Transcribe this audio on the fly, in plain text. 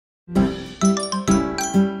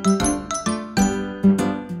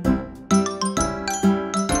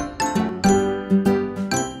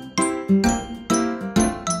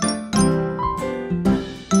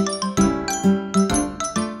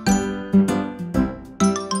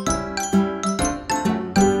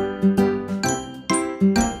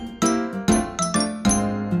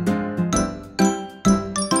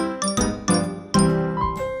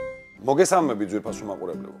მოგესალმებით ძვირფასო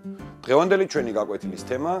მაყურებლებო. დღევანდელი ჩვენი გაკვეთილის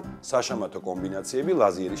თემაა საშამათო კომბინაციები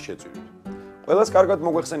ლაზიერის შეწირვით. ყველას კარგად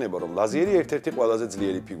მოგვეხსენება, რომ ლაზიერი ერთ-ერთი ყველაზე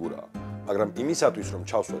ძლიერი ფიგურაა, მაგრამ იმისათვის, რომ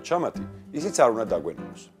ჩავსვათ შამათი, ისიც არ უნდა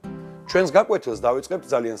დაგვენებოს. ჩვენს გაკვეთილს დავიწყებთ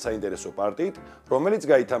ძალიან საინტერესო პარტიით, რომელიც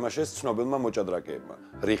გაითამაშეს ცნობილმა მოჭადრაკეებმა,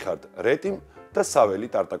 რიხარდ რეტიმ და საველი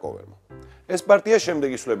ტარტაკოვერმა. ეს პარტია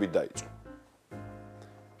შემდეგი სვლებით დაიწყო.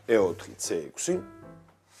 E4, C6,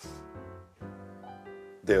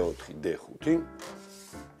 D4, D5,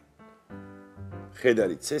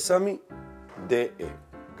 მხედარი C3, DE.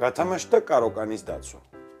 გათამაშდა კაროკანის დაცვა.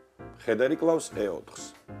 მხედარი კლავს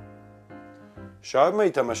E4-ს. შავებმა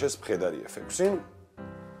ითამაშეს მხედარი F6,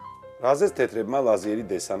 რაზეც თეთრებმა ლაზიერი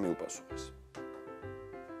D3 უპასუხეს.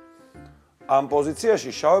 ამ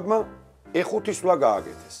პოზიციაში შავებმა E5 სვლა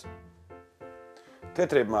გააკეთეს.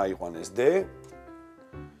 თეთრებმა აიყვანეს D,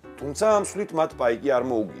 თუმცა ამ სვლით მათ პაიკი არ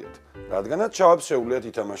მოუგიათ, რადგანაც შავებს შეუძლიათ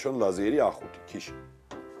ითამაშონ ლაზიერი A5 ქიში.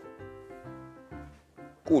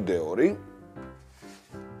 Q2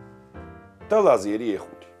 და ლაზიერი E5.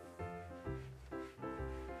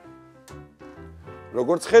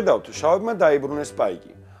 როგორც ხედავთ, შავებმა დაიბრუნეს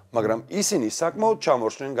პაიკი, მაგრამ ისინი საკმაოდ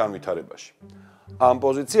ჩამორჩნენ განვითარებაში. ამ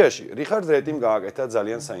პოზიციაში რიხარდ რეტიმ გააკეთა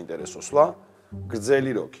ძალიან საინტერესო სვლა,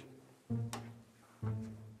 გრძელი როქი.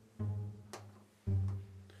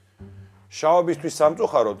 შავებისთვის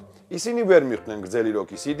სამწუხაროდ, ისინი ვერ მიხვდნენ გრძელი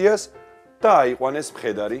როქის იდეას და აიყვანეს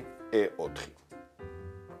მხედარი E4.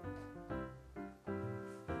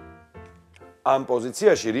 ამ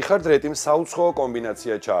პოზიციაში რიხარდ რეტიმ საუცხოო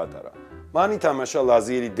კომბინაცია ჩაატარა. მან ითამაშა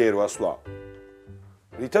ლაზიერი D8 სვლა,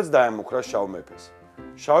 რითაც დაემუქრა შავ მეფეს.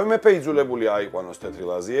 შავი მეფე იძულებული აიყვანოს თეთრი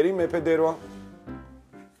ლაზიერი მეფე D8,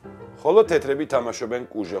 ხოლო თეთრები თამაშობენ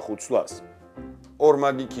Q5 სვლას.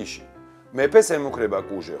 ორმაგი ქიში. მეფეს ემუქრება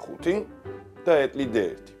Q5 და ეტლი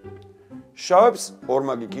D1. შავებს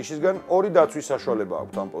ორმაგი ქიშისგან ორი დაცვის საშუალება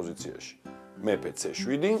აქვთ ამ პოზიციაში. მეფე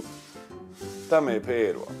C7 და მეფე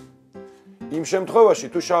E8. იმ შემთხვევაში,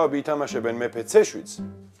 თუ შავები ითამაშებენ მეფე C7-ს,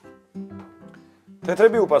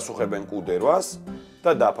 თეთრები უპასუხებენ Q8-ს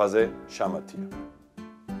და დაფაზე შამათია.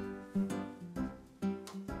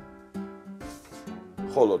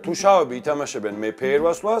 ხოლო თუ შავები ითამაშებენ მეფე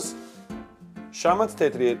E8 სვლას, შამათს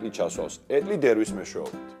თეთრი ეტლი ჩასვავს, ეტლი D8-ის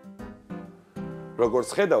მეშვეობით. როგორც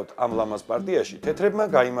ხედავთ, ამ ლამაზ პარტიაში თეთრებმა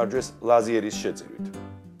გაიმარჯვეს ლაზიერის შეწირვით.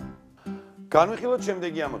 განვიხილოთ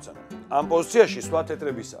შემდეგი ამოცანა. ამ პოზიციაში სვლა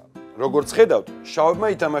თეთრებისაა. როგორც ხედავთ, შავებმა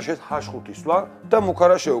ითამაშეს H5 სვლა და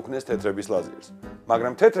მუქარა შეუქმნეს თეთრების ლაზიერს,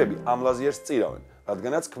 მაგრამ თეთრები ამ ლაზიერს წირავენ,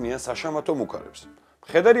 რადგანაც ქმნიან საშამათო მუქარებს.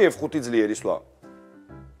 მხედარი F5 ძლიერი სვლა.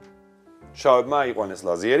 შავებმა აიყვანეს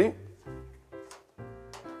ლაზიერი,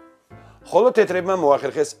 ხოლო თეთრებმა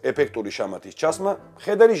მოახერხეს ეფექტური შამათის ჩასმა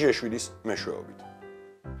მხედარი G7-ის მეშვეობით.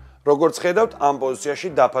 როგორც ხედავთ, ამ პოზიციაში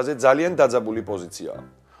დაფაზე ძალიან დაძაბული პოზიციაა.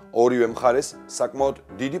 ორივე მხარეს საკმაოდ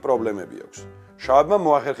დიდი პრობლემები აქვს. შავებმა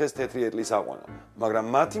მოახერხეს თეთრი ეტლის აყვანა, მაგრამ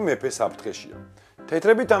მათი მეფე საფრთხეშია.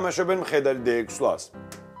 თეთრები თამაშობენ მხედარი D6 სვლას,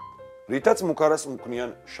 რითაც მუქარას მქმნიან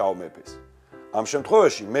შავ მეფეს. ამ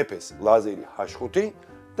შემთხვევაში მეფეს ლაზერი H5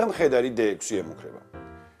 და მხედარი D6 ემუქრება.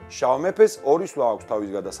 შავ მეფეს ორი სვლა აქვს თავის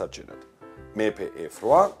გადასარჩენად. მეფე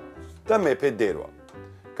F8 და მეფე D8.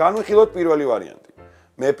 განვიხილოთ პირველი ვარიანტი.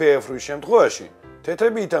 მეფე F8-ის შემთხვევაში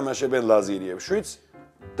თეთრები ითამაშებენ ლაზიერი F7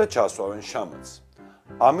 და ჩასვავენ შამათს.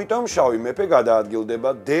 ამიტომ შავი მეფე გადაადგილდება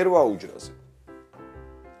D8 უჯრაზე.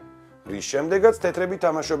 რის შემდეგაც თეთრები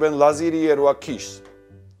თამაშობენ ლაზიერი E8 ქიშს,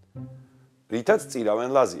 რითაც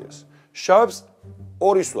წირავენ ლაზიერს. შავებს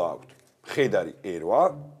ორი სვლა აქვთ, მხედარი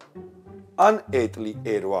E8 ან ეტლი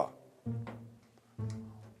E8.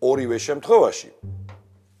 ორივე შემთხვევაში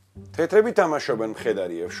თეთრები თამაშობენ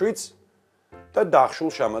მხედარი F7 და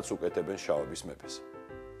დახშულ შამათს უკეთებენ შავების მეფეს.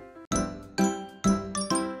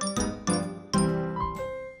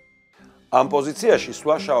 ამ პოზიციაში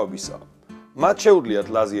სვლა შავებისაა. მათ შეუძლიათ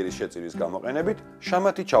ლაზიერის შეწირვის გამოყენებით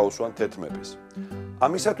შამათი ჩაუსვან თეთრ მეფეს.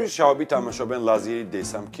 ამისათვის შავები თამაშობენ ლაზიერი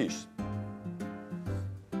D3 ქიშს.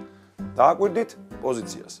 დააკვირდით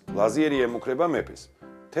პოზიციას. ლაზიერი ემუქრება მეფეს.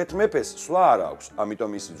 თეთრ მეფეს სვლა არ აქვს,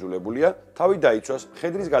 ამიტომ ის იძულებულია თავი დაიცვას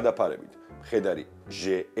მხედრის გადაფარებით. მხედარი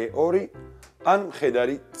G2 ან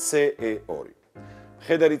მხედარი C2.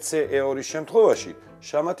 მხედარი C2-ის შემთხვევაში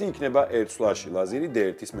შამათი იქნება ერთ სვლაში ლაზიერი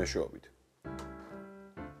D1-ის მეშვეობით.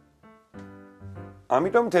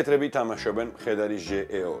 ამიტომ თეთრები თამაშობენ მხედარი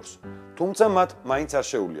G2-ს, თუმცა მათ მაინც არ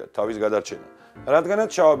შეუძლიათ თავის გადარჩენა, რადგანაც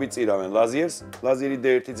შავები წირავენ ლაზიერს, ლაზიერი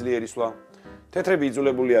D1 ძლიერი სვლა. თეთრები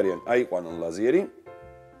იძულებული არიან აიყვანონ ლაზიერი,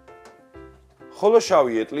 ხოლო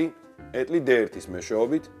შავი ეტლი D1-ის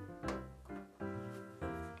მეშვეობით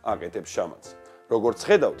აკეთებს შამათს. როგორც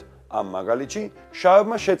ხედავთ, ამ მაგალითში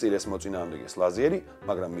შავებმა შეწირეს მოწინააღმდეგეს ლაზიერი,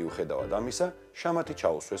 მაგრამ მიუხედავად ამისა, შამათი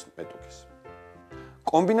ჩაუსვეს მეტოქის.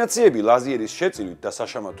 კომბინაციები ლაზიერის შეწირვით და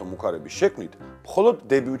საშამათო მუხარების შექმნით მხოლოდ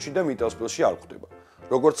დებიუტში და მიტოვსპილში არ გვხვდება.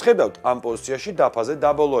 როგორც ხედავთ, ამ პოზიციაში დაფაზე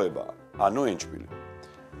დაბოლოებაა, ანუ ენჭვილი.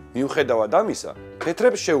 მიუხედავად ამისა,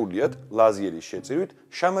 თეთრებს შეუძლიათ ლაზიერის შეწირვით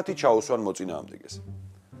შამათი ჩაუსვან მოწინააღმდეგეს.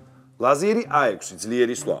 ლაზიერი A6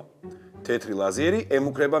 ძლიერი სვლა. თეთრი ლაზიერი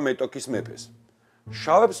ემუქრება მეტოქის მეფეს.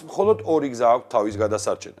 შავებს მხოლოდ ორი გზა აქვთ თავის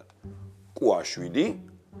გადასარჩენად. Q7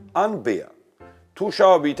 ან B-ა. თუ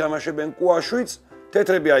შავები ითამაშებენ Q7-ს,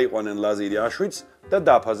 თეთრები აიყვანენ ლაზიერი A7-ს და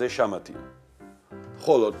დაფაზე შამათია.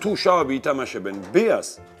 ხოლო თუ შავები ითამაშებენ B-ას,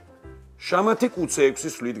 შამათი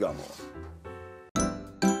Q6-ს სვლით გამოვა.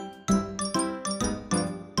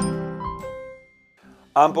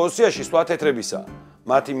 ამ პოზიციაში სვლა თეთრებისაა.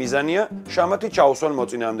 მათი მიზანია შამათი ჩაუსვან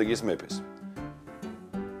მოწინააღმდეგის მეფეს.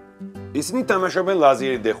 ისინი თამაშობენ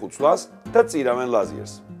ლაზიერი D5 სვლას და წირავენ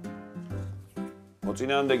ლაზიერს.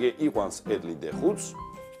 მოწინააღმდეგე იყვანს ეტლი D5-ს,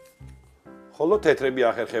 ხოლო თეთრები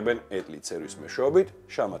ახერხებენ ეტლი C-ის მეშვეობით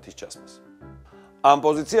შამათის ჩასმას. ამ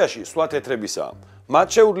პოზიციაში სვლა თეთრებისაა. მათ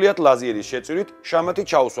შეუძლიათ ლაზიერის შეწირვით შამათი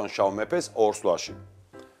ჩაუსვან შავ მეფეს ორ სვლაში.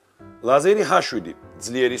 ლაზიერი H7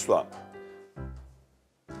 ძლიერი სვლა.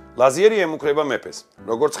 ლაზიერი ემუქრება მეფეს.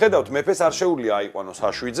 როგორც ხედავთ, მეფეს არ შეუძლია აიყვანოს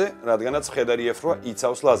H7-ზე, რადგანაც მხედარი F8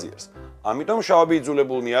 იცავს ლაზიერს. ამიტომ შავები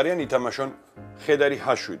იძულებულნი არიან ითამაშონ მხედარი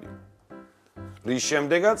H7. რის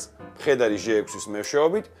შემდეგაც მხედარი G6-ის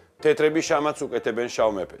მეშვეობით თეთრები შამათს უკეთებენ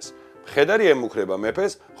შავ მეფეს. მხედარი ემუქრება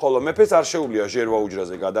მეფეს, ხოლო მეფეს არ შეუძლია ჟერვა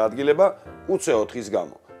უჯრაზე გადაადგილება Q4-ის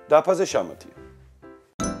გამო. დაფაზე შამათია.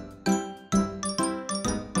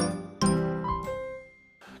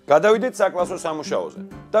 გადავიდეთ საკლასო სამუშაოზე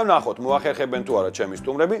და ვნახოთ მოახერხებენ თუ არა ჩემი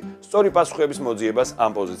სტუმრები სწორი პასუხების მოძიებას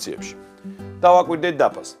ამ პოზიციებში. დავაკვირდეთ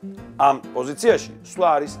დაფას. ამ პოზიციაში სვლა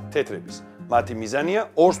არის თეთრების. მათი მიზანია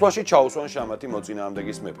ორ სვლაში ჩაუსვან შამათი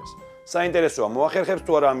მოწინააღმდეგის მეფეს. საინტერესოა მოახერხებს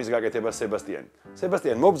თუ არა ამის გაკეთება სებასტიანი.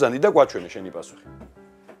 სებასტიანი, მობრძანდი და გვაჩვენე შენი პასუხი.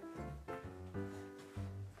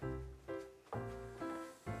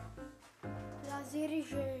 ლაზიერი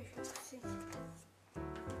G6.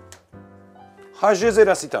 H-ზე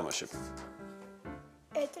რას ითამაშებ?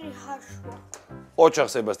 ეტლი H8. ოჩახ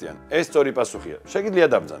სებასტიანი, ეს სწორი პასუხია. შეგიძლია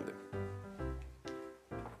დაბრძანდე.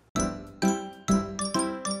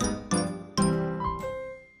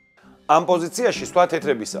 ამ პოზიციაში სვლა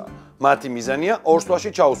თეთრებისაა. მათი მიზანია ორ სვლაში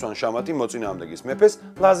ჩაუსვან შამათი მოწინააღმდეგის მეფეს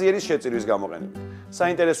ლაზიერის შეწირვის გამოყენებით.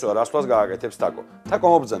 საინტერესოა რა სვლას გააკეთებს თაკო. თაკო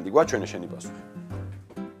მობრძანდი, გვაჩვენე შენი პასუხი.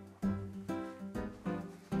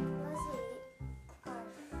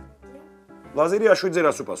 ლაზიერი A7-ზე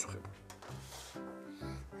რას უპასუხებ?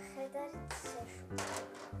 მხედარი C7.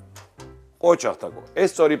 ოჩახ თაკო, ეს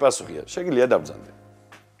სწორი პასუხია. შეგიძლია დაბრძანდე.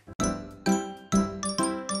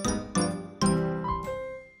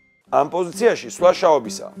 ამ პოზიციაში სვლა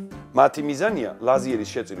შავებისაა. მათი მიზანია ლაზიერის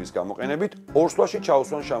შეწირვის გამოყენებით ორ სვლაში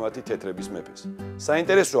ჩაუსვან შამათი თეთრების მეფეს.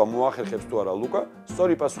 საინტერესოა მოახერხებს თუ არა ლუკა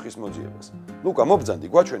სწორი პასუხის მოძიებას. ლუკა, მობრძანდი,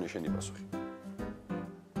 გვაჩვენე შენი პასუხი.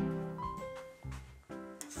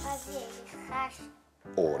 ლაზიერი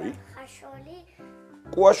ორი. H8.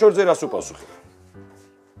 Q8-ზე რას უპასუხებ?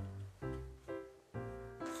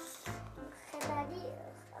 მხედარი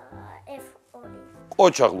F2.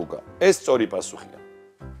 ოჩახ ლუკა, ეს სწორი პასუხია.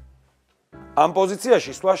 ამ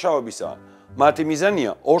პოზიციაში სვლა შავებისაა. მათი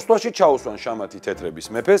მიზანია ორ სვლაში ჩაუსვან შამათი თეთრების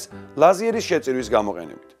მეფეს ლაზიერის შეწირვის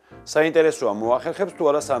გამოყენებით. საინტერესოა მოახერხებს თუ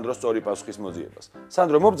არა სანდროს სწორი პასუხის მოძიებას.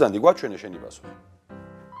 სანდრო, მობრძანდი, გვაჩვენე შენი პასუხი.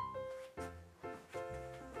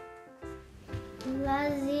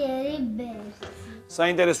 ლაზიერი B.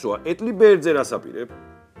 საინტერესოა, ეტლი ბერძე რას აპირებ?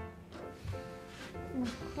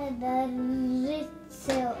 მხედარი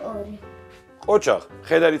C2. ოჩახ,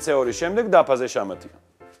 მხედარი C2-ის შემდეგ დაფაზე შამათია.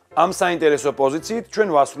 ამ საინტერესო პოზიციით ჩვენ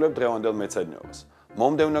ვასრულებთ დღევანდელ მეცადინეობას.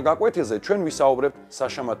 მომდევნო გაკვეთილზე ჩვენ ვისაუბრებთ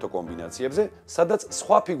საშამათო კომბინაციებზე, სადაც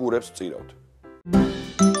სხვა ფიგურებს ვწირავთ.